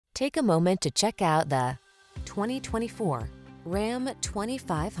Take a moment to check out the 2024 Ram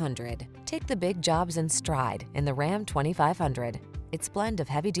 2500. Take the big jobs in stride in the Ram 2500. Its blend of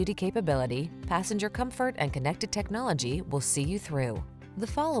heavy-duty capability, passenger comfort, and connected technology will see you through. The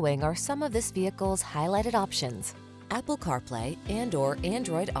following are some of this vehicle's highlighted options: Apple CarPlay and/or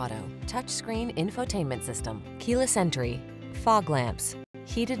Android Auto, touchscreen infotainment system, keyless entry, fog lamps,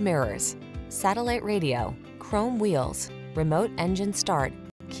 heated mirrors, satellite radio, chrome wheels, remote engine start,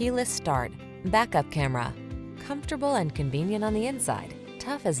 keyless start, backup camera. Comfortable and convenient on the inside,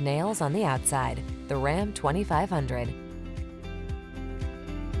 tough as nails on the outside. The Ram 2500.